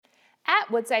At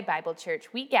Woodside Bible Church,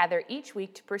 we gather each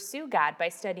week to pursue God by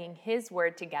studying His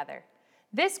Word together.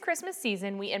 This Christmas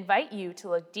season, we invite you to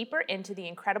look deeper into the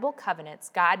incredible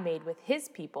covenants God made with His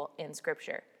people in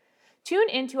Scripture. Tune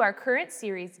into our current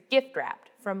series, Gift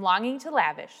Wrapped, From Longing to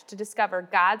Lavish, to discover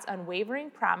God's unwavering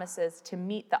promises to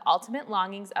meet the ultimate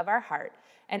longings of our heart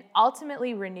and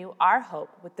ultimately renew our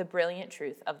hope with the brilliant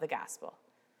truth of the gospel.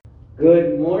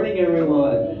 Good morning,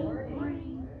 everyone. Good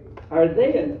morning. Are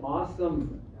they an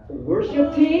awesome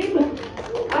worship team?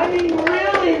 I mean,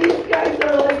 really, these guys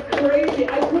are like crazy.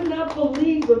 I could not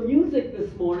believe the music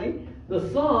this morning,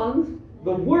 the songs,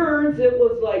 the words. It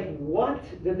was like, what?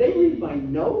 Did they read my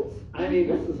notes? I mean,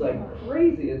 this is like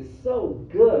crazy. It's so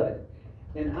good.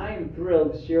 And I am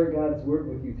thrilled to share God's word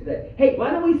with you today. Hey,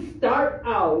 why don't we start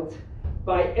out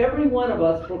by every one of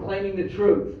us proclaiming the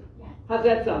truth? How's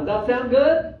that sound? Does that sound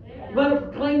good? You want to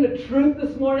proclaim the truth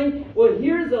this morning? Well,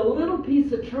 here's a little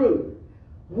piece of truth.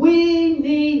 We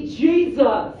need Jesus.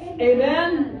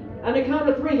 Amen? On the count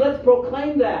of three, let's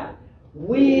proclaim that.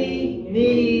 We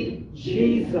need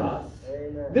Jesus.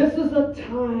 Amen. This is a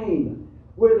time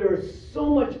where there is so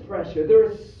much pressure,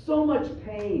 there is so much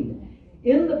pain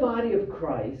in the body of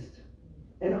Christ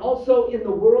and also in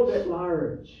the world at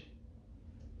large.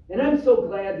 And I'm so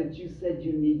glad that you said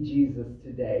you need Jesus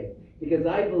today, because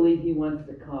I believe He wants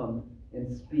to come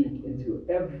and speak into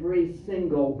every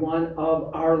single one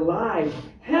of our lives.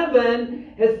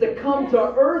 Heaven has to come to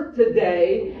earth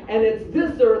today, and it's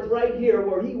this earth right here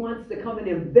where He wants to come and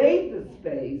invade the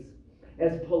space,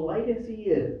 as polite as He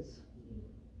is,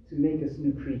 to make us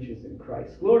new creatures in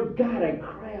Christ. Lord God, I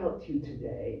cry out to you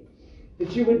today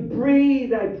that you would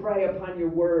breathe, I pray, upon your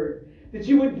word, that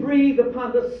you would breathe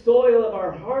upon the soil of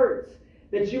our hearts,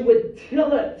 that you would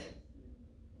till it.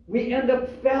 We end up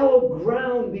fallow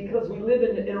ground because we live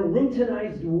in a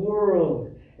routinized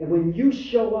world. And when you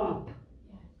show up,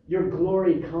 your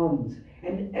glory comes.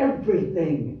 And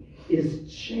everything is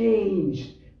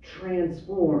changed,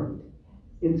 transformed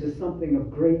into something of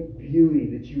great beauty,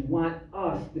 that you want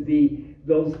us to be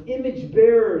those image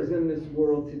bearers in this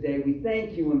world today. We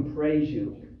thank you and praise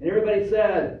you. And everybody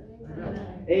said,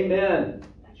 Amen. Amen.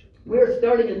 We are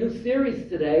starting a new series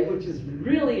today, which is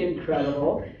really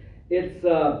incredible. It's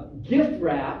gift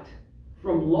wrapped,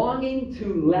 from longing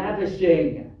to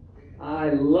lavishing.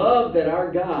 I love that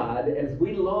our God, as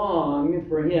we long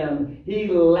for Him, He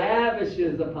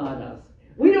lavishes upon us.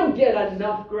 We don't get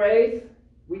enough grace.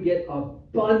 We get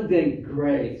abundant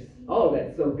grace. Oh,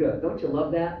 that's so good. Don't you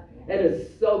love that? That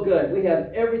is so good. We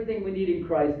have everything we need in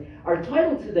Christ. Our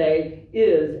title today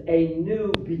is A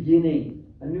New Beginning.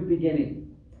 A New Beginning.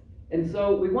 And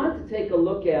so we want to take a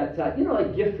look at,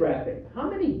 like gift wrapping. How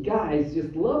many guys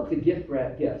just love to gift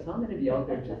wrap gifts? How many of you out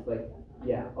there just like,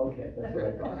 yeah, okay, that's what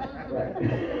I thought. Right.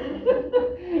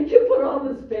 You put all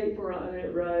this paper on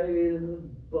it, right, and the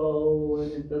bow,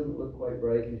 and it doesn't look quite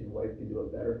right because your wife can do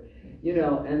it better.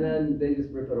 And then they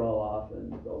just rip it all off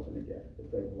and open the gift.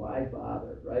 It's like, why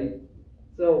bother, right?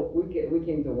 So we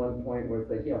came to one point where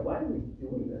it's like, yeah, why are we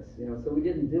doing this? So we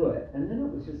didn't do it. And then it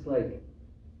was just like,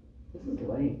 this is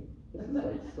lame. This is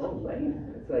like so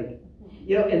lame. It's like,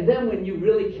 and then when you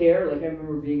really care, like I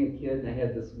remember being a kid and I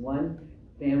had this one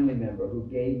family member who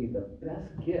gave me the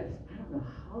best gifts. I don't know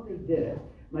how they did it.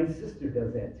 My sister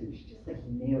does that too. She just like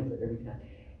nails it every time.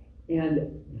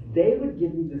 And they would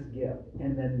give me this gift,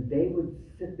 and then they would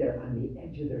sit there on the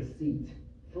edge of their seat,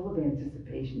 full of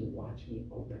anticipation to watch me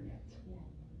open it.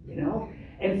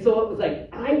 And so it was like,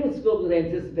 I was filled with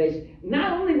anticipation.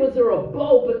 Not only was there a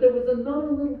bow, but there was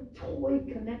another little toy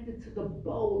connected to the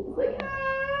bow. It was like,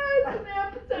 it's an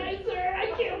appetizer.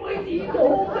 I can't wait to eat the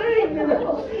whole thing. And it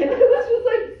was just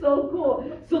like so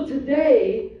cool. So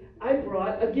today, I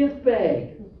brought a gift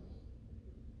bag.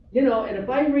 And if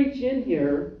I reach in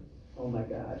here, oh my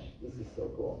gosh, this is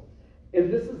so cool.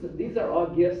 And these are all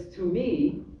gifts to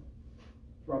me.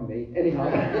 From me. Anyhow.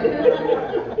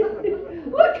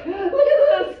 Look at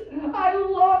this. I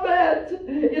love it.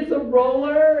 It's a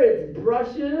roller. It's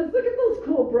brushes. Look at those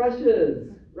cool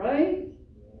brushes. Right?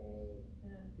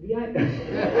 The idea,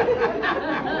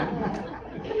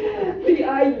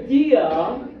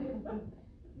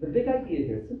 the big idea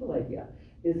here, simple idea,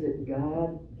 is that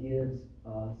God gives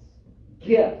us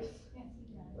gifts.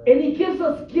 And He gives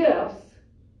us gifts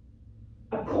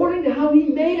according to how He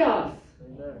made us.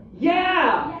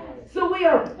 Yeah! So we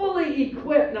are fully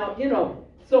equipped. Now,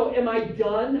 so am I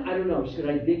done? I don't know. Should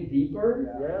I dig deeper?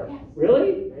 Yes.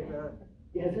 Really?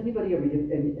 Yeah, has anybody ever given,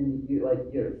 and you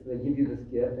like, they give you this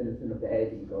gift and it's in a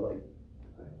bag and you go like,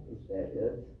 is that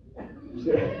it?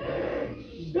 Should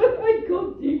I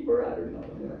go deeper? I don't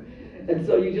know. And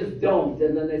so you just don't.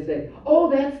 And then they say, oh,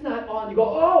 that's not on. You go,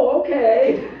 oh,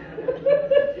 okay.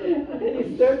 And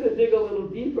you start to dig a little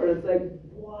deeper. And it's like,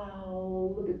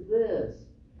 wow, look at this.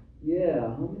 Yeah,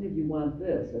 how many of you want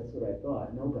this? That's what I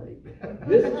thought. Nobody.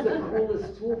 This is the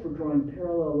coolest tool for drawing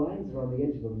parallel lines around the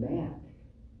edge of a map.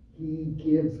 He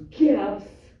gives gifts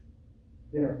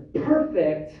that are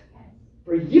perfect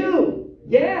for you.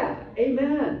 Yeah,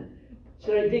 amen.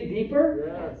 Should I dig deeper?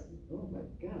 Yes. Oh my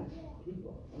gosh,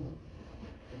 people. Oh.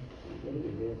 What do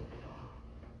we do?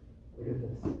 Look at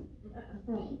this.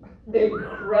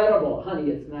 Incredible. Honey,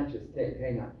 it's not just tape.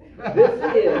 Hang on. This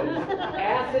is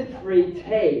acid-free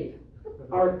tape,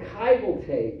 archival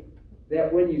tape,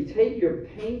 that when you take your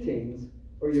paintings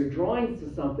or your drawings to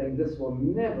something, this will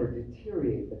never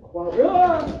deteriorate the quality.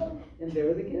 And there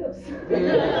are the gifts.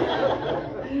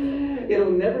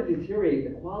 It'll never deteriorate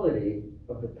the quality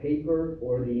of the paper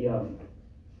or the,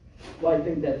 well, I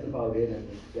think that's about it in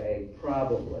this day,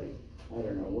 probably. I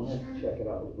don't know, we'll have to check it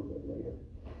out a little bit later.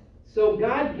 So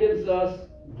God gives us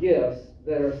gifts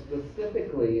that are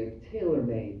specifically and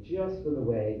tailor-made just for the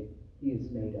way He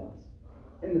has made us.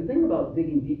 And the thing about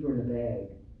digging deeper in the bag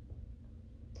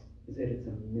is that it's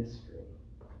a mystery.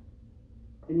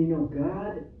 And you know,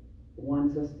 God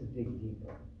wants us to dig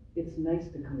deeper. It's nice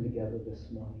to come together this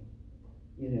morning.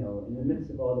 You know, in the midst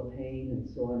of all the pain and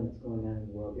so on that's going on in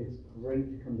the world, it's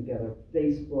great to come together.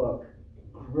 Facebook,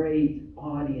 great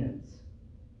audience.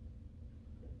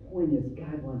 The point is,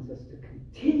 God wants us to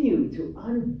continue to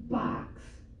unbox,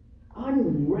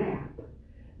 unwrap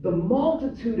the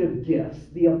multitude of gifts,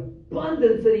 the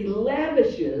abundance that He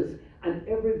lavishes on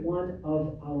every one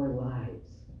of our lives.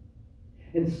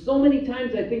 And so many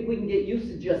times I think we can get used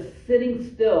to just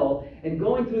sitting still and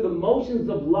going through the motions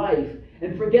of life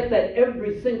and forget that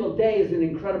every single day is an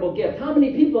incredible gift. How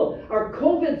many people are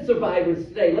COVID survivors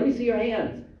today? Let me see your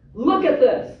hands. Look at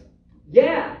this.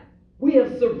 Yeah, we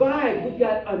have survived. We've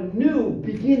got a new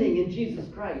beginning in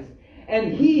Jesus Christ.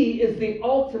 And He is the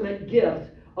ultimate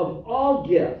gift of all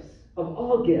gifts, of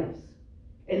all gifts.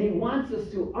 And He wants us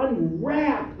to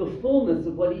unwrap the fullness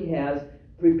of what He has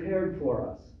prepared for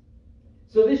us.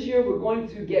 So this year we're going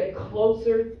to get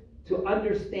closer to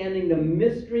understanding the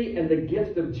mystery and the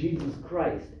gift of Jesus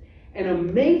Christ. And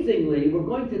amazingly, we're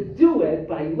going to do it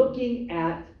by looking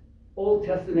at Old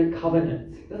Testament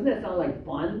covenants. Doesn't that sound like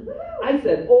fun? I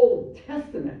said Old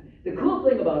Testament. The cool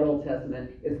thing about Old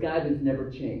Testament is God has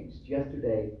never changed.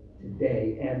 Yesterday,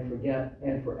 today,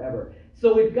 and forever.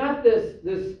 So we've got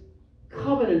this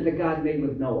covenant that God made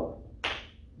with Noah.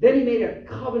 Then He made a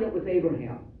covenant with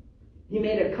Abraham. He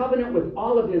made a covenant with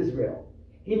all of Israel.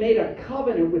 He made a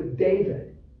covenant with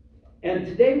David. And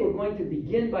today we're going to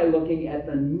begin by looking at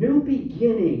the new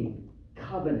beginning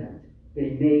covenant that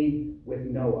He made with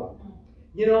Noah.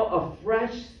 You know, a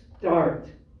fresh start.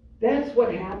 That's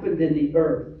what happened in the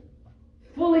earth.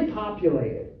 Fully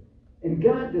populated. And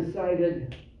God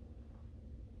decided,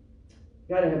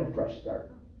 got to have a fresh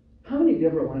start. How many of you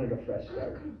ever wanted a fresh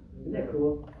start? Isn't that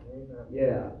cool?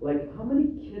 Yeah. Like, how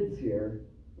many kids here,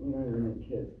 we don't even have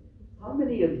kids, how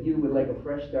many of you would like a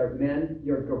fresh start? Men,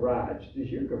 your garage. Does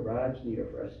your garage need a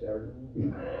fresh start?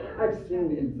 I've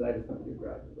seen the inside of some of your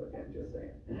garages. Okay, I'm just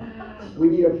saying. We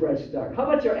need a fresh start. How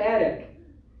about your attic?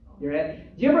 Your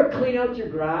attic. Do you ever clean out your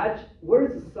garage? Where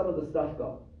does some of the stuff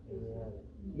go?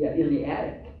 Yeah, in the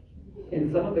attic.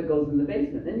 And some of it goes in the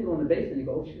basement. Then you go in the basement and you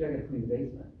go, oh shoot, I gotta clean the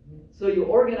basement. So you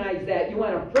organize that. You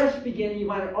want a fresh beginning. You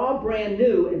want it all brand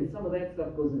new. And some of that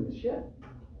stuff goes in the shed.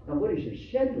 Now, what does your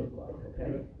shed look like,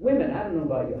 okay? Women, I don't know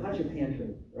about you. How's your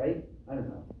pantry, right? I don't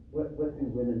know. What do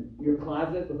women... Your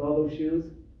closet with all those shoes?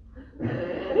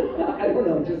 I don't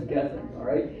know, just guessing, all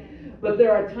right? But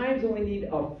there are times when we need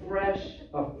a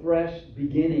fresh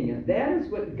beginning. And that is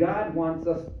what God wants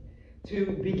us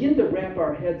to begin to wrap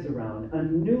our heads around. A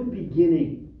new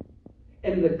beginning.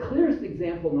 And the clearest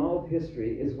example in all of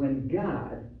history is when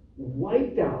God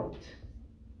wiped out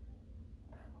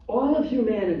all of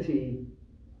humanity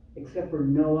except for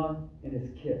Noah and his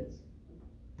kids.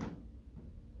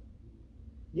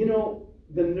 You know,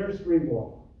 the nursery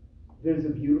wall, there's a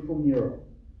beautiful mural,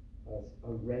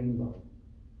 a rainbow,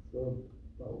 a little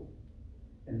bow,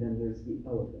 and then there's the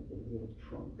elephant with a little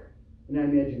trunk. And I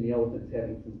imagine the elephant's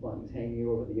having some fun. He's hanging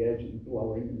over the edge and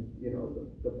blowing, and you know,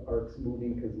 the ark's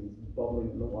moving because he's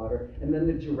bubbling in the water. And then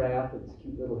the giraffe with its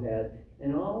cute little head,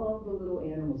 and all of the little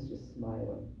animals just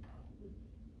smiling.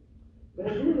 But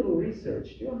I did a little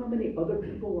research. Do you know how many other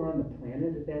people were on the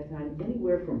planet at that time?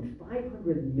 Anywhere from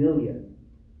 500 million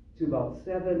to about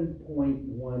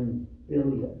 7.1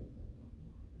 billion.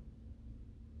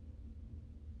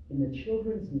 In the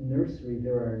children's nursery,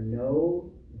 there are no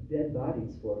dead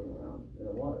bodies floating around in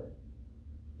the water.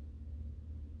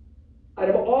 Out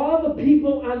of all the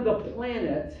people on the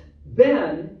planet,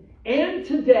 then and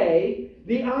today,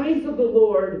 the eyes of the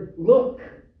Lord look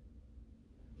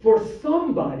for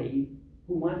somebody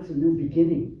who wants a new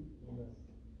beginning.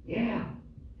 Yeah,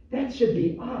 that should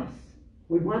be us.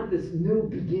 We want this new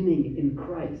beginning in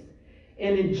Christ.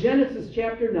 And in Genesis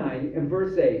chapter 9 and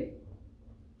verse 8,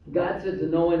 God said to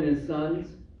Noah and his sons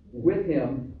with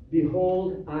him,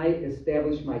 "Behold, I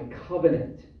establish my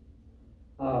covenant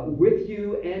with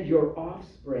you and your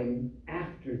offspring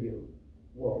after you."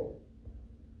 Whoa.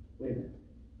 Wait a minute.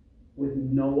 With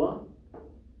Noah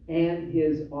and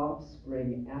his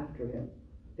offspring after him.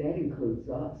 That includes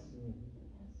us.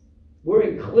 We're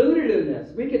included in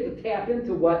this. We get to tap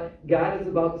into what God is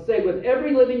about to say. With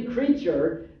every living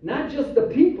creature, not just the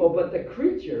people, but the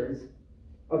creatures,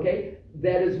 okay,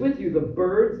 that is with you, the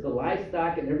birds, the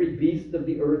livestock, and every beast of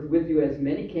the earth with you, as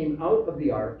many came out of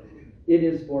the ark. It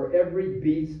is for every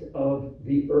beast of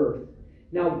the earth.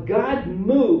 Now, God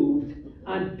moved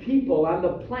on people on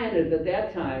the planet at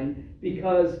that time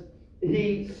because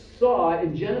he saw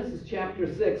in Genesis chapter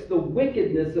 6 the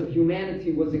wickedness of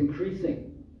humanity was increasing.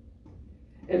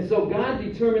 And so God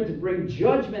determined to bring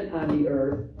judgment on the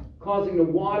earth, causing the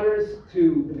waters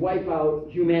to wipe out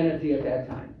humanity at that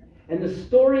time. And the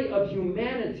story of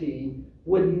humanity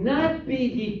would not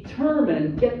be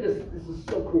determined, get this, this is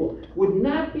so cool, would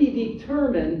not be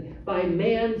determined by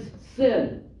man's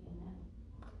sin.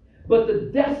 But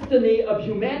the destiny of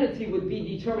humanity would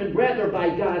be determined rather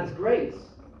by God's grace.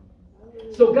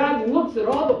 So God looks at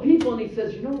all the people and he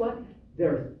says, you know what?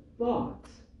 Their thoughts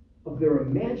of their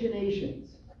imaginations.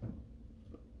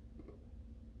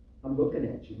 I'm looking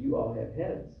at you. You all have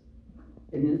heads.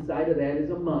 And inside of that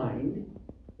is a mind.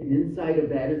 And inside of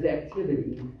that is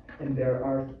activity. And there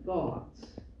are thoughts.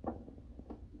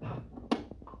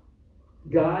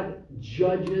 God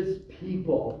judges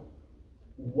people,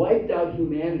 wiped out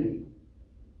humanity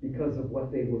because of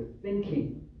what they were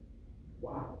thinking.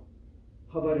 Wow.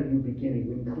 How about a new beginning?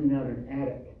 We can clean out an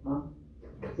attic, huh?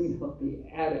 Clean up the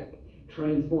attic,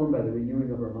 transformed by the renewing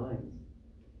of our minds.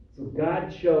 So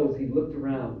God chose, he looked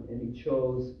around and he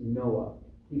chose Noah.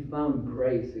 He found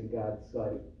grace in God's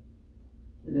sight.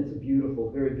 And it's a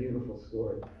beautiful, very beautiful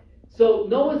story. So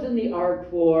Noah's in the ark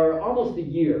for almost a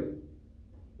year.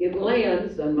 It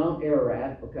lands on Mount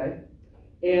Ararat, okay?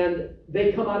 And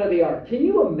they come out of the ark. Can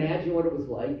you imagine what it was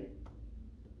like?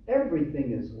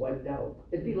 Everything is wiped out.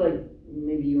 It'd be like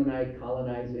maybe you and I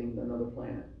colonizing another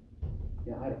planet.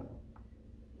 Yeah, I don't know.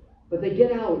 But they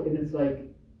get out and it's like,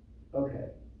 okay,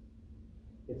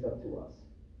 it's up to us.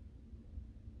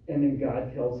 And then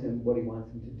God tells him what he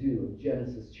wants him to do. In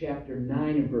Genesis chapter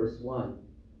 9 and verse 1,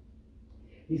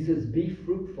 he says, "Be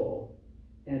fruitful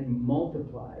and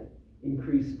multiply,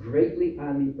 increase greatly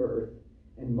on the earth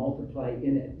and multiply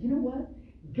in it." You know what?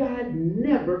 God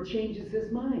never changes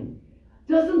his mind.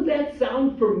 Doesn't that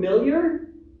sound familiar?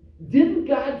 Didn't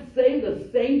God say the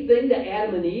same thing to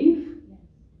Adam and Eve?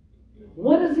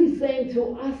 What is he saying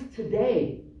to us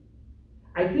today?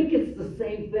 I think it's the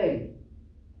same thing.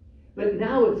 But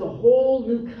now it's a whole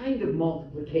new kind of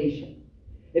multiplication.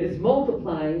 It is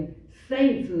multiplying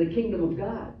saints in the kingdom of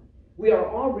God. We are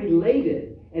all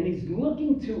related, and he's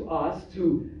looking to us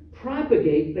to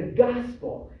propagate the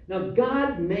gospel. Now,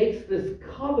 God makes this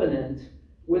covenant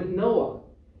with Noah.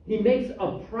 He makes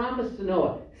a promise to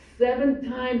Noah. 7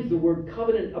 times the word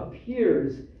covenant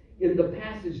appears in the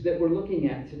passage that we're looking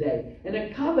at today. And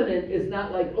a covenant is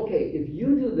not like, okay, if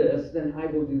you do this, then I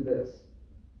will do this.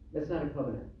 That's not a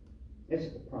covenant. That's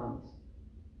just a promise.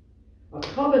 A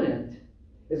covenant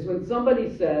is when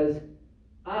somebody says,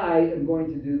 I am going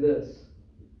to do this.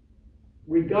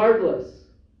 Regardless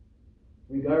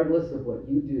of what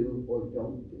you do or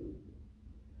don't do.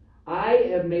 I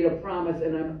have made a promise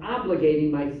and I'm obligating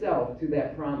myself to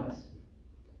that promise.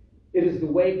 It is the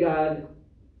way God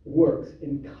works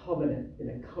in a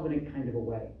covenant kind of a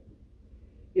way.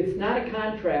 It's not a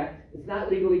contract. It's not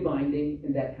legally binding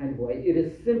in that kind of way. It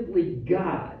is simply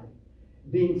God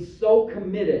being so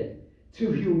committed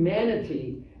to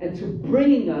humanity and to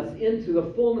bringing us into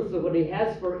the fullness of what he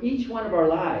has for each one of our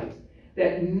lives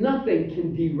that nothing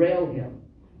can derail him.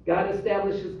 God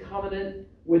establishes covenant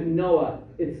with Noah.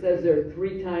 It says there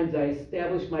 3 times, I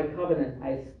establish my covenant.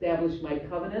 I establish my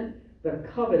covenant, the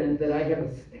covenant that I have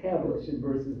established in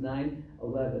verses 9,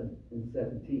 11, and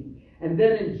 17. And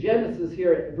then in Genesis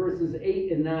here at verses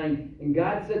 8 and 9, and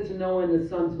God said to Noah and his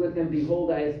sons with him,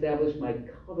 Behold, I establish my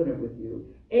covenant with you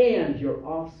and your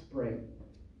offspring,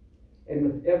 and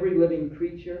with every living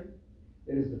creature,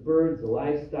 that is the birds, the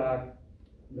livestock,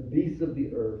 the beasts of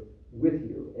the earth with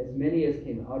you, as many as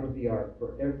came out of the ark,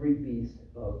 for every beast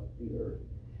of the earth.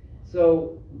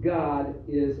 So God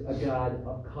is a God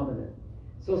of covenant.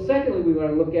 So secondly, we want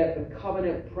to look at the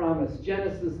covenant promise.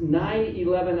 Genesis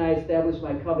 9:11, I establish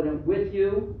my covenant with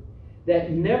you,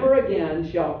 that never again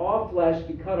shall all flesh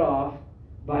be cut off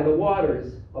by the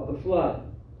waters of the flood.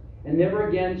 And never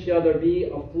again shall there be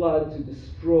a flood to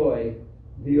destroy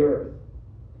the earth.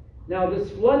 Now,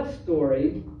 this flood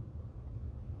story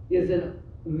is in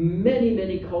many,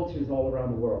 many cultures all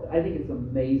around the world. I think it's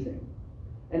amazing.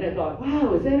 And I thought,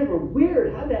 wow, is that ever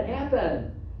weird? How'd that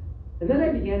happen? And then I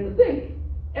began to think,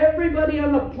 everybody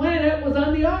on the planet was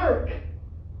on the ark.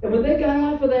 And when they got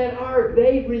off of that ark,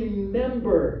 they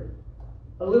remembered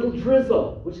a little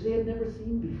drizzle, which they had never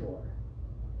seen before.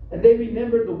 And they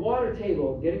remembered the water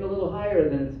table getting a little higher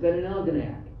than it's been in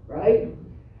Algonac, right?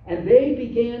 And they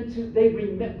began to, they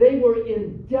were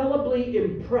indelibly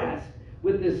impressed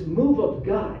with this move of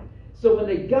God. So when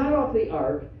they got off the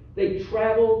ark, they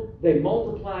traveled, they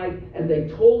multiplied, and they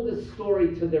told this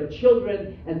story to their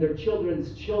children and their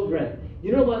children's children.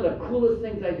 You know, one of the coolest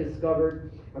things I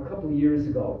discovered a couple of years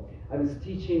ago, I was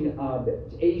teaching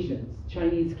Asians,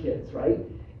 Chinese kids, right?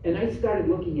 And I started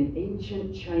looking at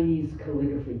ancient Chinese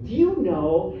calligraphy. Do you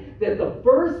know that the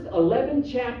first 11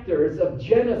 chapters of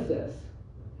Genesis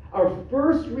are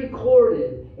first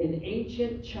recorded in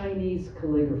ancient Chinese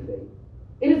calligraphy?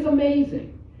 It is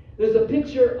amazing. There's a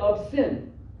picture of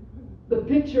sin. The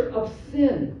picture of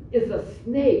sin is a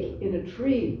snake in a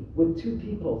tree with two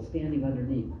people standing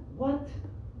underneath. What?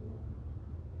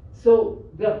 So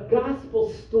the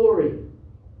gospel story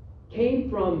came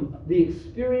from the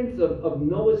experience of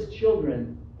Noah's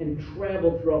children and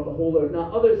traveled throughout the whole earth.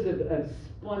 Now, others have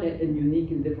spun it in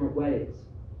unique and different ways.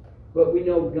 But we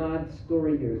know God's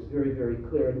story here is very, very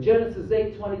clear. In Genesis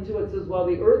 8:22, it says, while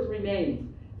the earth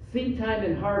remains, seed time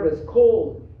and harvest,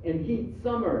 cold and heat,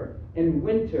 summer and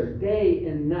winter, day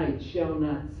and night shall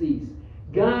not cease.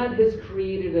 God has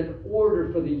created an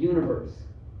order for the universe.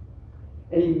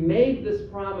 And he made this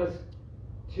promise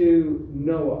to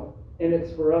Noah. And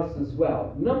it's for us as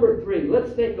well. Number 3,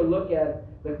 let's take a look at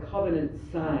the covenant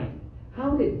sign.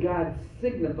 How did God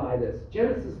signify this?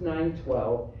 Genesis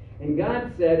 9:12. And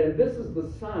God said, and this is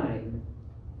the sign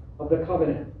of the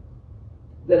covenant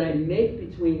that I make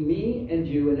between me and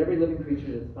you and every living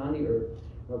creature that's on the earth.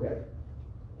 Okay.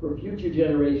 For future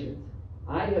generations.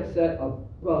 I have set a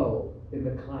bow in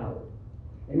the cloud,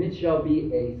 and it shall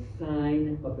be a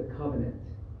sign of the covenant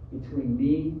between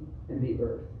me and the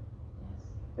earth.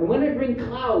 And when I bring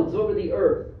clouds over the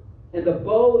earth, and the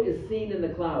bow is seen in the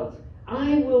clouds,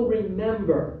 I will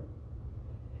remember.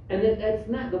 And that's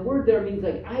not, the word there means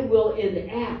like, I will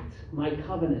enact my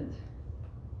covenant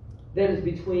that is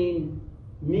between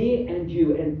me and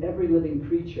you and every living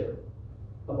creature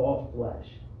of all flesh.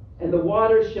 And the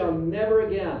waters shall never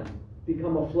again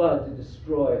become a flood to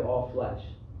destroy all flesh.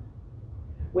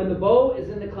 When the bow is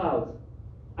in the clouds,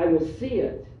 I will see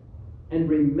it and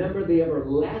remember the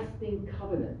everlasting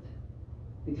covenant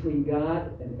between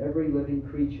God and every living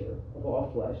creature of all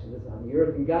flesh that is on the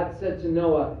earth. And God said to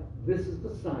Noah, this is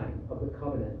the sign of the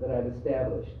covenant that I've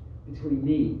established between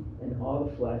me and all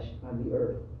the flesh on the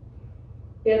earth.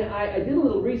 And I did a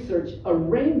little research. A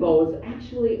rainbow is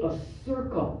actually a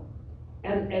circle.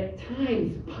 And at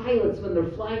times, pilots, when they're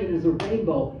flying and there's a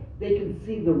rainbow, they can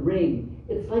see the ring.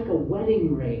 It's like a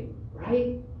wedding ring,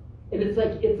 right? And it's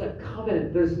like, it's a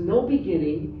covenant. There's no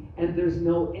beginning and there's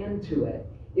no end to it.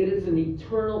 It is an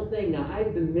eternal thing. Now,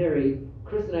 I've been married,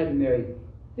 Chris and I have been married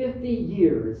 50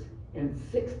 years and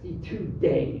 62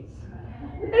 days.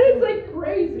 And it's like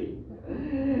crazy.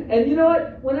 And you know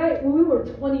what? When we were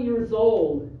 20 years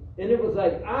old, and it was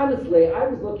like, honestly, I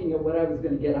was looking at what I was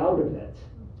going to get out of it,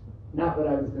 not what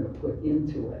I was going to put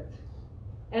into it.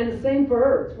 And the same for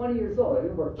her, 20 years old. I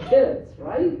mean, we're kids,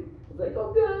 right? It's like,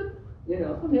 oh, good. You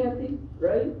know, I'm happy,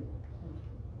 right?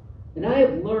 And I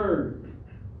have learned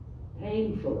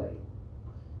painfully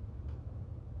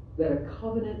that a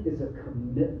covenant is a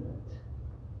commitment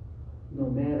no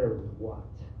matter what.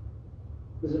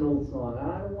 There's an old song,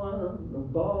 I don't want no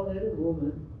bald-headed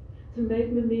woman to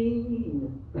make me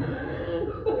mean. You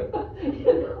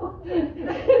know?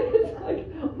 It's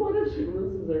like, what if she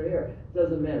loses her hair?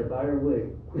 Doesn't matter, buy her wig.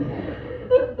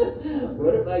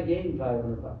 What if I gain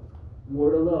 500 pounds?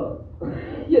 More to love.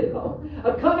 You know,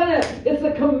 a covenant, it's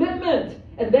a commitment,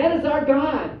 and that is our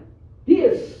God. He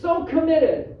is so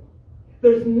committed.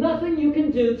 There's nothing you can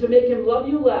do to make him love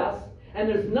you less, and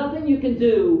there's nothing you can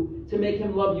do to make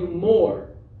him love you more.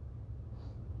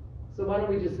 So why don't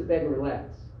we just sit back and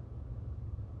relax?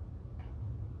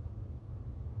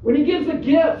 When he gives a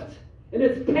gift, And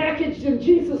it's packaged in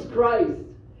Jesus Christ.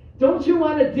 Don't you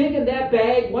want to dig in that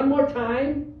bag one more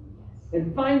time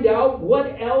and find out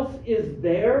what else is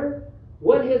there?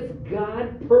 What has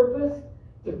God purposed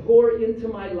to pour into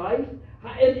my life?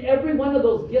 And every one of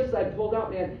those gifts I pulled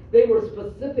out, man, they were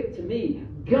specific to me.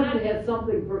 God had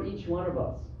something for each one of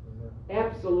us.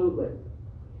 Absolutely.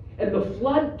 And the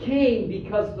flood came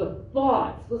because the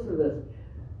thoughts, listen to this,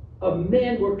 of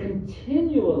man were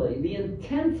continually, the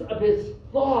intents of his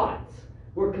thoughts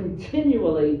were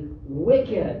continually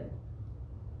wicked.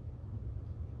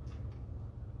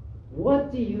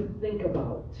 What do you think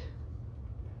about?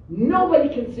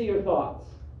 Nobody can see your thoughts.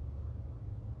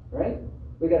 Right?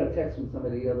 We got a text from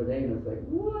somebody the other day and it's like,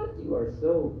 what? You are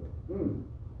so,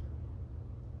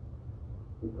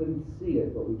 We couldn't see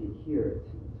it, but we could hear it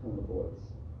in the tone of voice.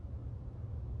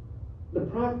 The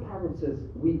proverb says,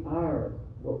 we are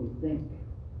what we think.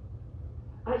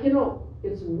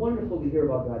 It's wonderful to hear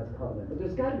about God's covenant, but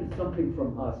there's got to be something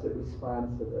from us that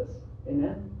responds to this.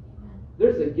 Amen? Amen.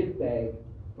 There's a gift bag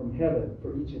from heaven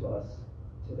for each of us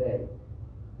today.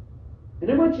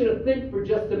 And I want you to think for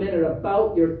just a minute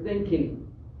about your thinking.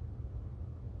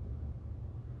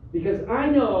 Because I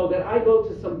know that I go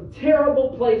to some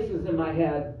terrible places in my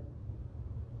head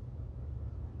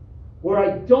where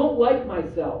I don't like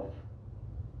myself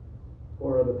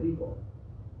or other people.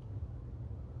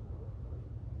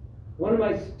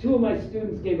 Two of my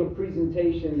students gave a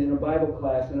presentation in a Bible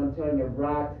class, and I'm telling you,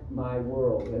 rocked my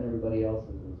world and everybody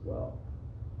else's as well.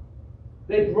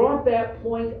 They brought that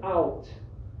point out,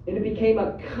 and it became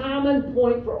a common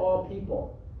point for all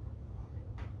people.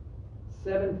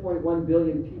 7.1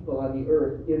 billion people on the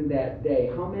earth in that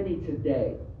day. How many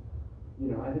today?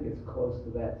 I think it's close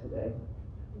to that today.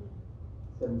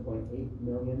 7.8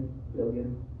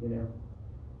 billion.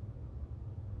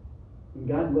 And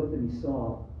God looked and he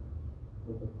saw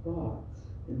that the thoughts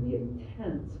and the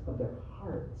intents of their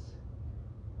hearts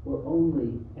were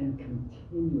only and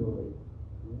continually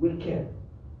wicked.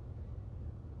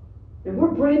 And we're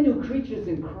brand new creatures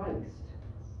in Christ.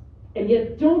 And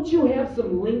yet, don't you have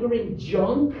some lingering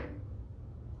junk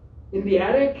in the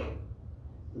attic,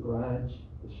 the garage,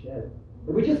 the shed?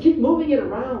 And we just keep moving it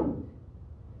around.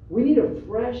 We need a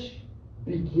fresh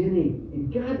beginning.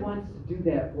 And God wants to do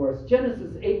that for us.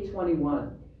 Genesis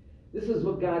 8:21. This is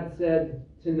what God said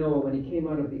to Noah when he came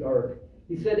out of the ark.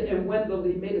 He said, and when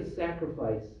he made a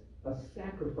sacrifice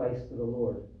to the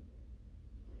Lord.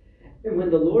 And when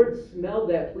the Lord smelled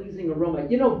that pleasing aroma,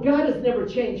 God has never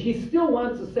changed. He still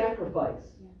wants a sacrifice.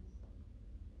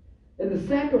 And the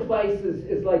sacrifice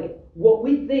is like what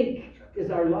we think is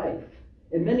our life.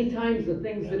 And many times the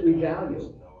things that we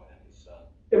value.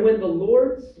 And when the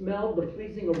Lord smelled the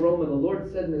pleasing aroma, the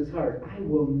Lord said in his heart, I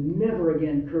will never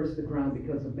again curse the ground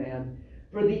because of man.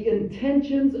 For the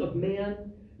intentions of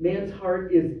man's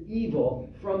heart is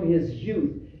evil from his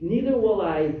youth. Neither will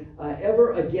I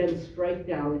ever again strike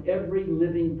down every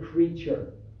living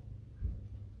creature.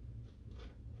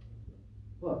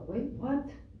 What? Wait, what?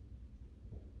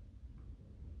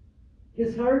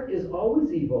 His heart is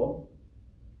always evil,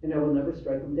 and I will never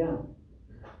strike him down.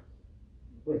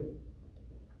 Wait,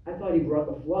 I thought he brought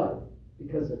the flood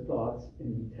because the thoughts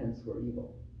and intents were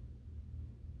evil.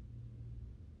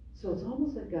 So it's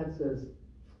almost like God says,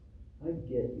 I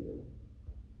get you.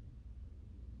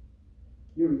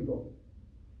 You're evil.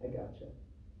 I gotcha.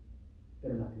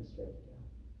 But I'm not going to strike you down.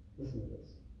 Listen to this.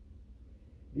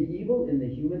 The evil in the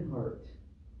human heart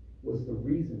was the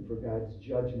reason for God's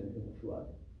judgment in the flood.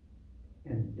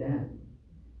 And then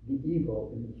the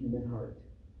evil in the human heart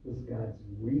was God's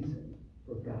reason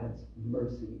for God's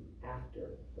mercy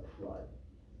after the flood.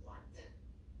 What?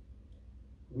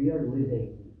 We are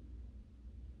living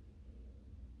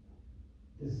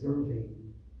deserving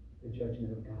the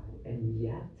judgment of God. And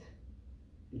yet,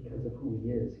 because of who he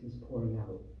is, he's pouring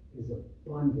out his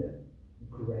abundant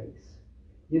grace.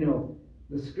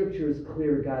 The scripture is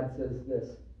clear. God says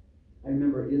this. I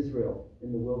remember Israel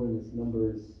in the wilderness,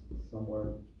 Numbers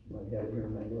somewhere. I might have it here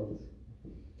in my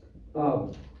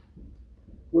notes.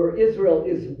 Where Israel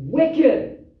is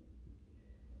wicked.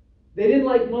 They didn't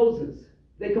like Moses.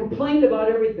 They complained about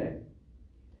everything.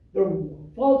 There was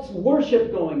false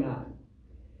worship going on.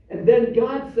 And then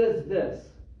God says this.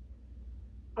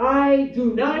 I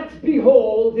do not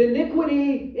behold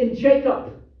iniquity in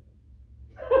Jacob.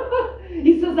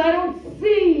 He says, I don't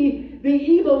see the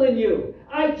evil in you.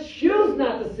 I choose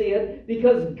not to see it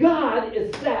because God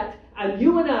is set on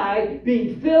you and I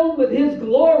being filled with his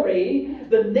glory,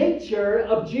 the nature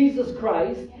of Jesus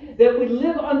Christ, that we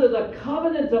live under the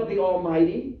covenant of the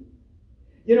Almighty.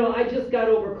 I just got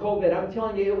over COVID. I'm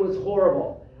telling you, it was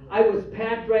horrible. I was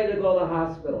packed ready to go to the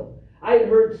hospital. I had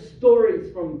heard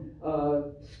stories from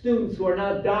students who are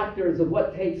not doctors of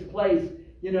what takes place,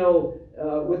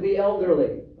 with the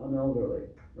elderly. I'm elderly,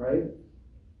 right?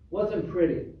 Wasn't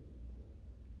pretty.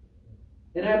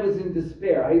 And I was in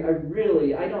despair. I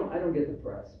don't get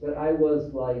depressed, but I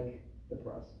was like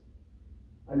depressed.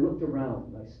 I looked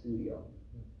around my studio.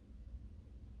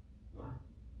 Wow.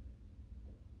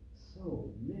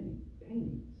 So many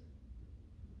paintings.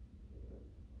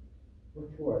 What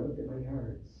for? I looked at my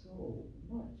yard. So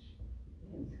much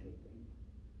landscaping.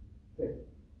 But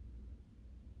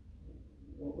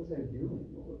what was I doing?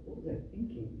 What was I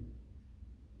thinking?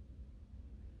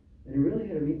 And I really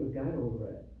had to meet with God over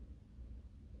it.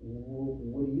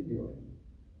 What are you doing?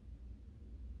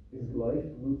 Is life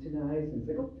routinized? And it's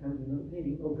like, oh, time for another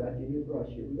painting. Oh, God, give me a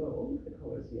brush. Here we go. Oh, look at the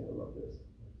colors. Yeah, I love this.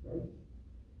 Right?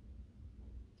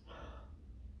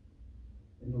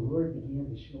 And the Lord began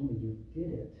to show me, you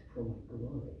did it for my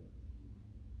glory.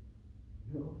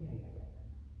 Oh, yeah.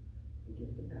 The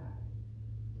gift of God.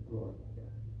 The glory of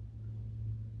God.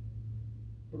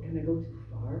 But can I go too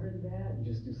far in that and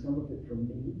just do some of it for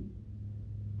me?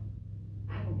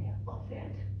 I don't have all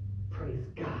that. Praise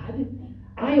God.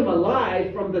 I am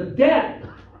alive from the dead.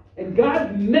 And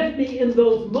God met me in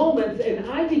those moments, and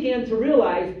I began to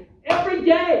realize every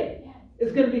day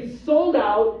is going to be sold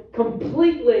out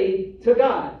completely to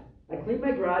God. I clean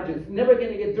my garage. It's never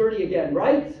going to get dirty again,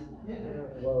 right?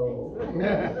 Whoa.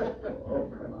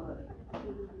 Oh, come on.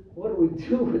 What do we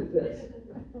do with this?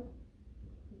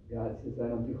 God says, I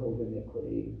don't behold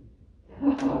iniquity.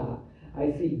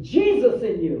 I see Jesus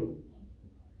in you.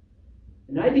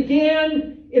 And I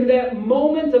began in that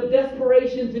moment of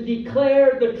desperation to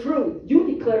declare the truth. You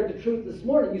declared the truth this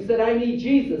morning. You said, I need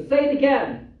Jesus. Say it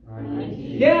again. I need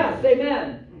Jesus. Yes,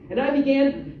 amen. And I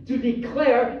began to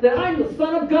declare that I'm the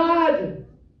Son of God.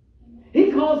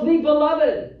 He calls me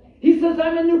beloved. He says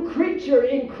I'm a new creature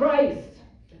in Christ.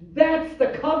 That's the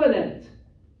covenant.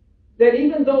 That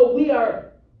even though we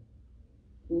are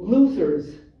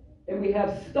losers and we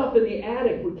have stuff in the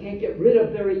attic we can't get rid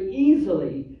of very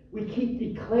easily, we keep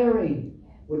declaring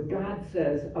what God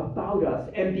says about us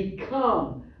and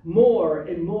become more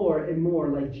and more and more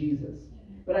like Jesus.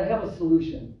 But I have a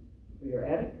solution for your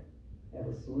attic. I have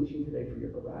a solution today for your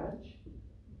garage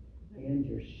and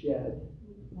your shed.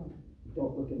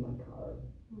 Don't look in my car.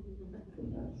 It's a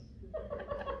mess.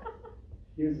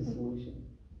 Here's the solution.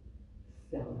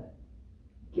 Sell it.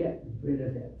 Get rid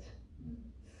of it.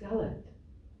 Sell it.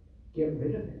 Get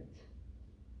rid of it.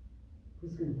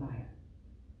 Who's going to buy it?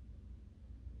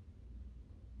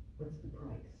 What's the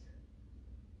price?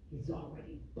 He's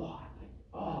already bought it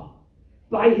all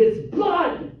by his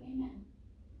blood. Amen.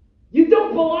 You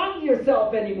don't belong to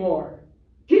yourself anymore.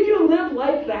 Can you live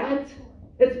like that?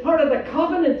 It's part of the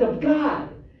covenant of God.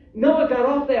 Noah got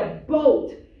off that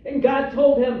boat and God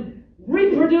told him,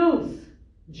 reproduce.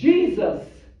 Jesus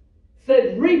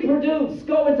said, reproduce.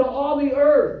 Go into all the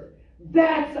earth.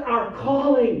 That's our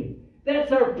calling.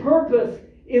 That's our purpose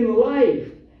in life.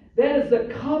 That is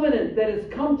the covenant that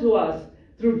has come to us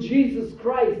through Jesus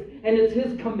Christ, and it's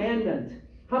his commandment.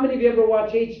 How many of you ever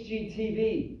watch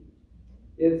HGTV?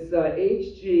 It's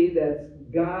HG, that's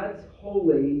God's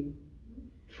holy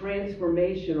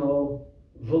transformational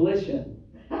volition.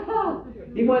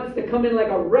 He wants to come in like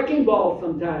a wrecking ball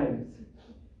sometimes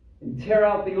and tear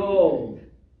out the old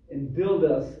and build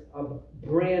us a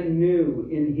brand new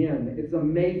in him. It's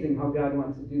amazing how God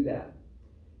wants to do that.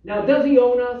 Now, does he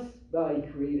own us? Well, he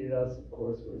created us, of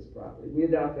course, for his property. We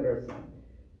adopted our son.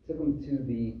 Took him to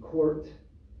the court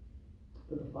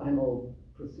for the final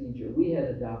procedure. We had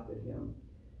adopted him.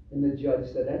 And the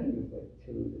judge said, I didn't even like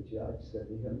to. The judge said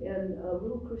to him, and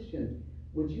little Christian,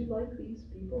 would you like these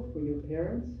people for your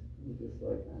parents? And he just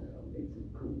like, I don't know, made some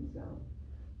cooing sound.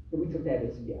 And we took that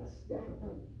as yes,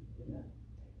 definitely. Yeah.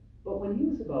 But when he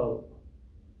was about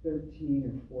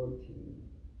 13 or 14,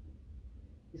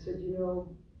 he said,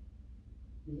 you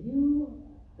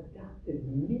adopted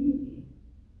me,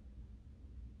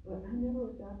 but I never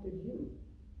adopted you.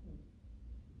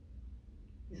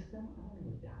 He said, I want to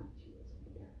adopt you as a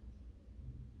parent.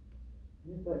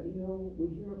 And I thought, we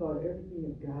hear about everything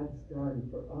that God's done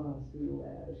for us. He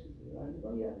lavishes it on.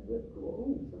 Oh, yeah, good, cool.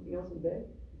 Oh, something else in bed.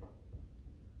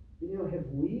 Have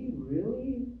we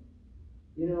really,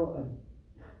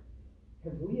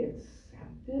 have we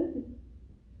accepted?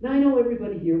 Now, I know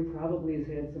everybody here probably has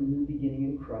had some new beginning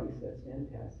in Christ. That's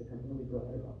fantastic. I'm really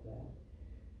glad about that.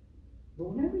 But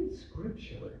when I read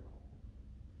Scripture,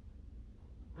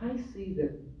 I see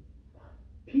that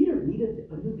Peter needed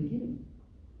a new beginning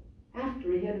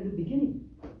after he had a new beginning.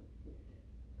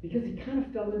 Because he kind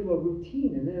of fell into a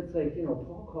routine, and then it's like,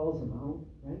 Paul calls him out,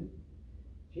 right?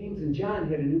 James and John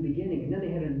had a new beginning, and then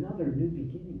they had another new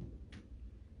beginning.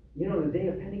 You know, the day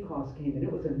of Pentecost came, and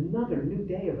it was another new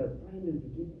day of a brand new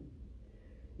beginning.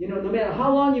 You know, no matter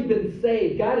how long you've been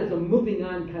saved, God is a moving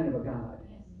on kind of a God.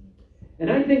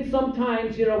 And I think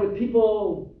sometimes, you know, with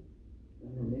people, I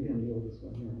don't know, maybe I'm the oldest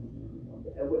one here.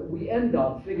 We end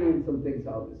up figuring some things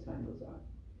out as time goes on.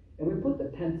 And we put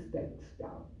the tent stakes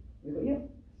down. We go, yeah,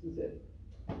 this is it.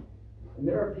 And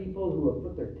there are people who have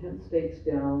put their tent stakes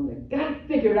down. They got it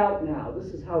figured out now.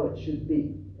 This is how it should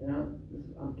be. You know,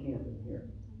 I'm camping here.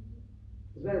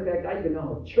 As a matter of fact, I even know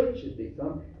how church should be.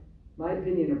 So my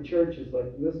opinion of church is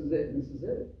like, this is it, and this is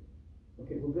it.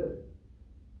 Okay, we're good.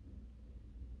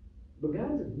 But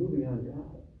God's a moving on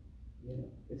God. You know,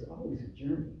 it's always a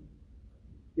journey.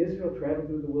 Israel traveled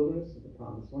through the wilderness to the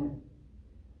promised land.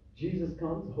 Jesus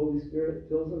comes, the Holy Spirit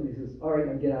fills him, and he says, all right,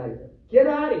 now get out of here. Get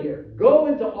out of here. Go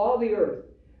into all the earth.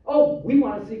 Oh, we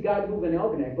want to see God move in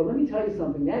Algonac, but let me tell you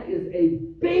something. That is a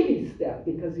baby step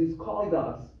because he's called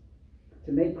us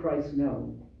to make Christ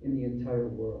known in the entire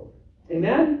world.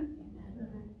 Amen?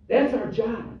 That's our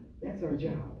job. That's our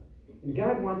job. And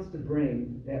God wants to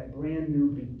bring that brand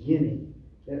new beginning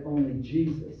that only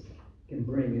Jesus can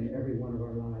bring in every one of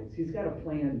our lives. He's got a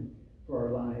plan for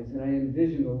our lives. And I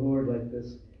envision the Lord like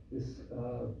this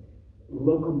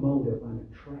locomotive on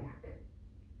a track.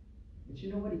 But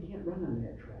you know what? He can't run on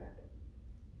that track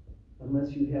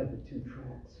unless you have the two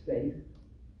tracks, faith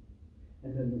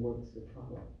and then the works that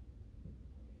follow.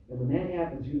 And when that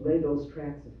happens, you lay those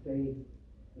tracks of faith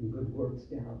and good works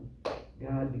down.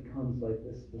 God becomes like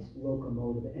this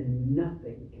locomotive, and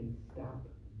nothing can stop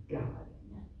God.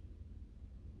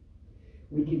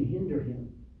 We can hinder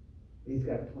him, but he's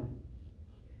got a plan.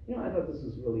 You know, I thought this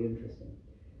was really interesting.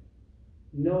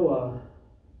 Noah,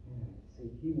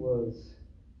 he was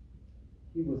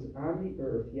on the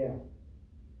earth, yeah.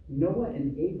 Noah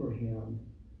and Abraham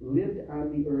lived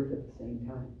on the earth at the same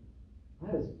time.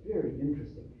 That was very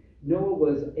interesting. Noah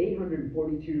was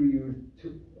 842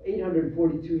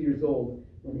 years old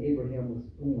when Abraham was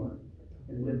born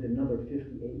and lived another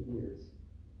 58 years.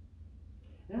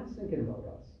 And I was thinking about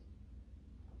us.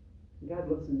 God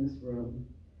looks in this room,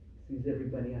 sees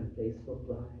everybody on Facebook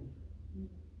Live,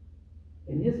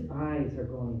 and his eyes are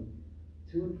going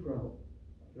to and fro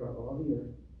throughout all the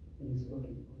earth, and he's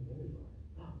looking, oh, there you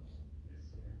are. Oh,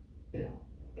 there's Bill,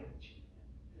 got you.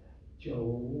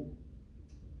 Joe,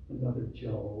 another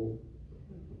Joe.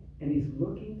 And he's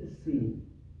looking to see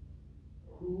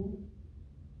who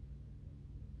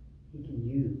he can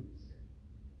use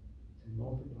to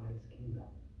multiply his kingdom.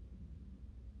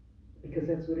 Because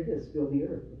that's what it is. Fill the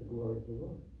earth with the glory of the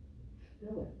Lord.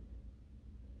 Fill it.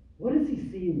 What does he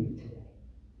see in you today?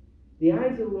 The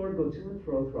eyes of the Lord go to and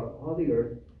fro throughout all the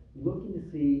earth, looking to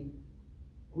see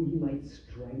who he might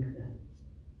strengthen,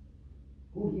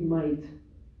 who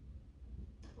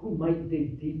might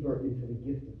dig deeper into the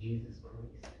gift of Jesus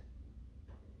Christ.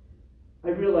 I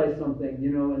realized something,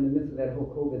 you know, in the midst of that whole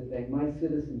COVID thing. My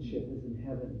citizenship is in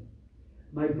heaven.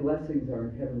 My blessings are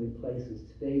in heavenly places.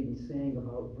 Today we sang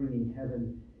about bringing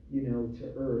heaven, you know,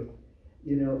 to earth.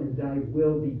 You know, and thy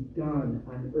will be done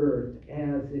on earth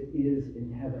as it is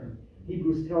in heaven.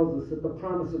 Hebrews tells us that the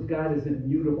promise of God is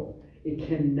immutable. It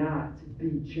cannot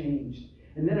be changed.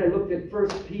 And then I looked at 1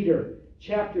 Peter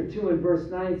chapter 2 and verse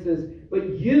 9. Says,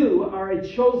 but you are a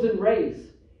chosen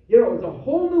race. You know, it's a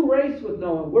whole new race with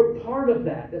Noah. We're part of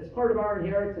that. That's part of our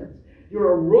inheritance.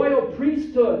 You're a royal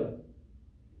priesthood.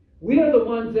 We are the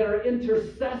ones that are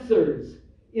intercessors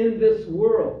in this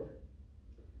world.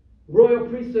 Royal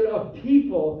priesthood of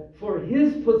people for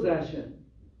his possession.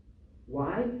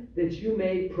 Why? That you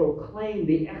may proclaim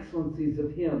the excellencies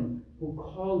of him who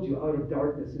called you out of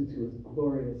darkness into his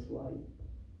glorious light.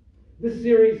 This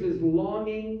series is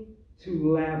Longing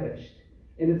to Lavished,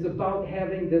 and it's about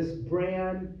having this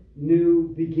brand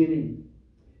new beginning.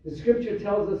 The scripture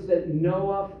tells us that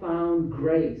Noah found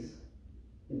grace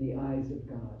in the eyes of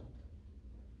God.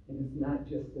 And it's not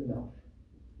just enough,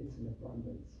 it's an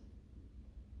abundance.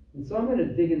 And so I'm going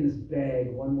to dig in this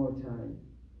bag one more time.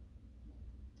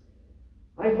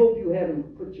 I hope you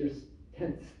haven't put your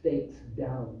tent stakes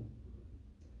down.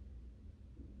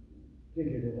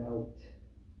 Figured it out.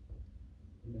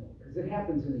 You know, because it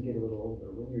happens when you get a little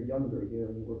older. When you're younger, you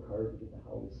know, you work hard to get the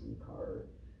house and the car,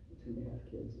 the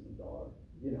 2.5 kids and a dog,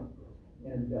 you know,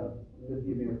 and live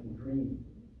the American dream.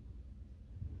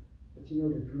 But you know,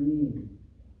 the dream is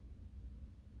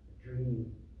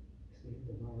to hit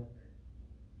the mark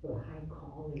for the high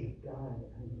calling of God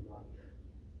on your life.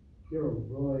 You're a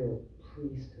royal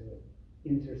priesthood,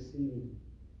 interceding,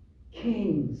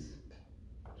 kings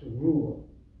to rule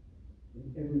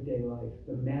in everyday life,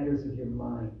 the matters of your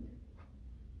mind,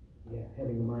 Yeah,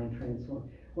 having a mind transformed.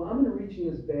 Well, I'm going to reach in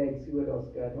this bag, see what else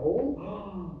God.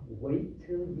 Oh, wait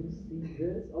till you see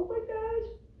this. Oh my gosh.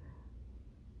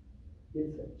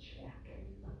 It's a check.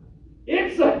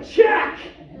 It's a check!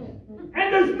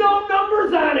 And there's no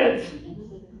numbers on it!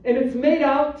 And it's made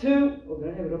out to, did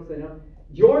I have it upside down?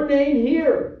 Your name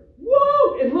here.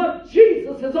 Woo! And look,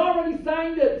 Jesus has already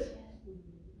signed it.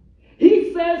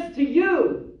 He says to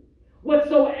you,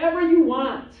 whatsoever you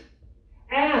want,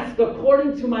 ask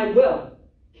according to my will.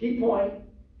 Key point.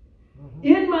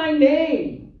 In my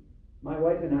name. My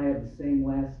wife and I have the same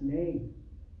last name.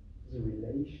 It's a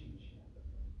relationship.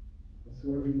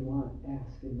 Whatsoever you want,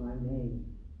 ask in my name,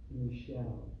 and you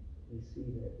shall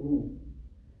receive it. Ooh.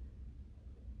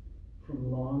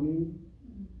 From longing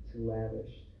to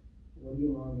lavished. What are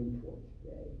you longing for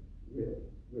today? Really,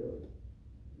 really,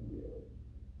 really.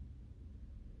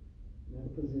 Not a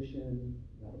position,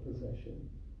 not a possession.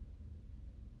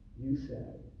 You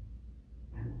said,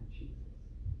 I want Jesus.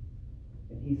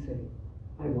 And he said,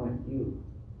 I want you.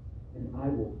 And I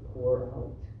will pour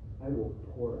out. I will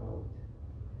pour out.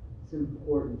 It's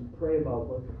important to pray about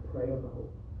what to pray about.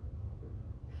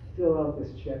 Fill out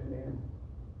this check, man.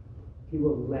 He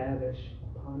will lavish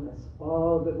upon us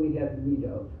all that we have need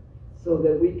of, so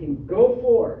that we can go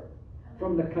forth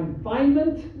from the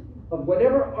confinement of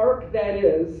whatever ark that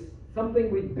is, something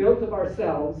we built of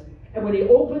ourselves, and when he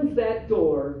opens that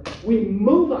door, we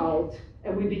move out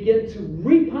and we begin to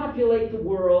repopulate the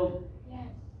world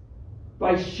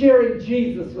by sharing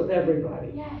Jesus with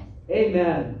everybody. Yes.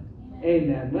 Amen.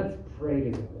 Amen. Let's pray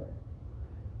together.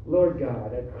 Lord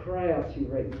God, I cry out to you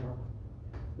right now.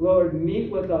 Lord, meet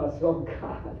with us, oh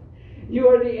God. You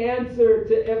are the answer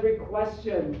to every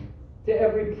question, to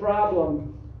every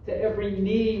problem, to every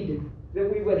need that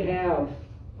we would have.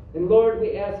 And Lord,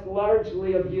 we ask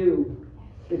largely of you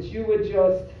that you would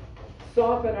just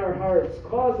soften our hearts,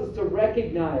 cause us to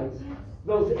recognize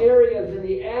those areas in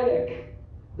the attic,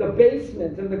 the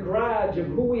basement, and the garage of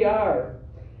who we are.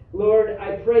 Lord,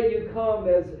 I pray you come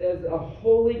as a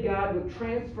holy God with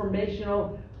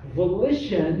transformational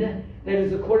volition that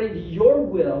is according to your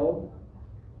will,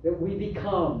 that we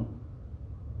become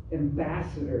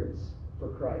ambassadors for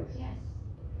Christ. Yes.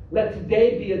 Let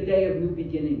today be a day of new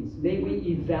beginnings. May we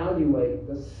evaluate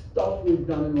the stuff we've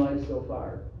done in life so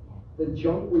far, the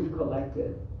junk we've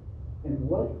collected, and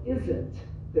what is it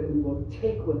that we will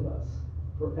take with us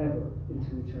forever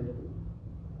into eternity.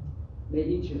 May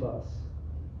each of us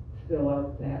fill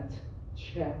out that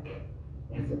check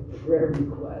as a prayer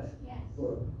request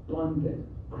for abundant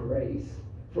grace,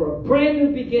 for a brand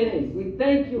new beginning. We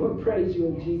thank you and praise you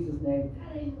in Jesus' name.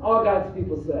 All God's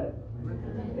people said,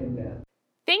 amen.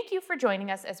 Thank you for joining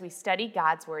us as we study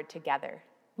God's Word together.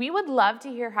 We would love to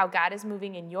hear how God is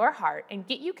moving in your heart and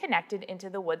get you connected into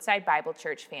the Woodside Bible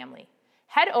Church family.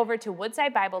 Head over to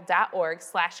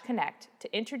woodsidebible.org/connect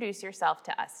to introduce yourself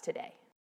to us today.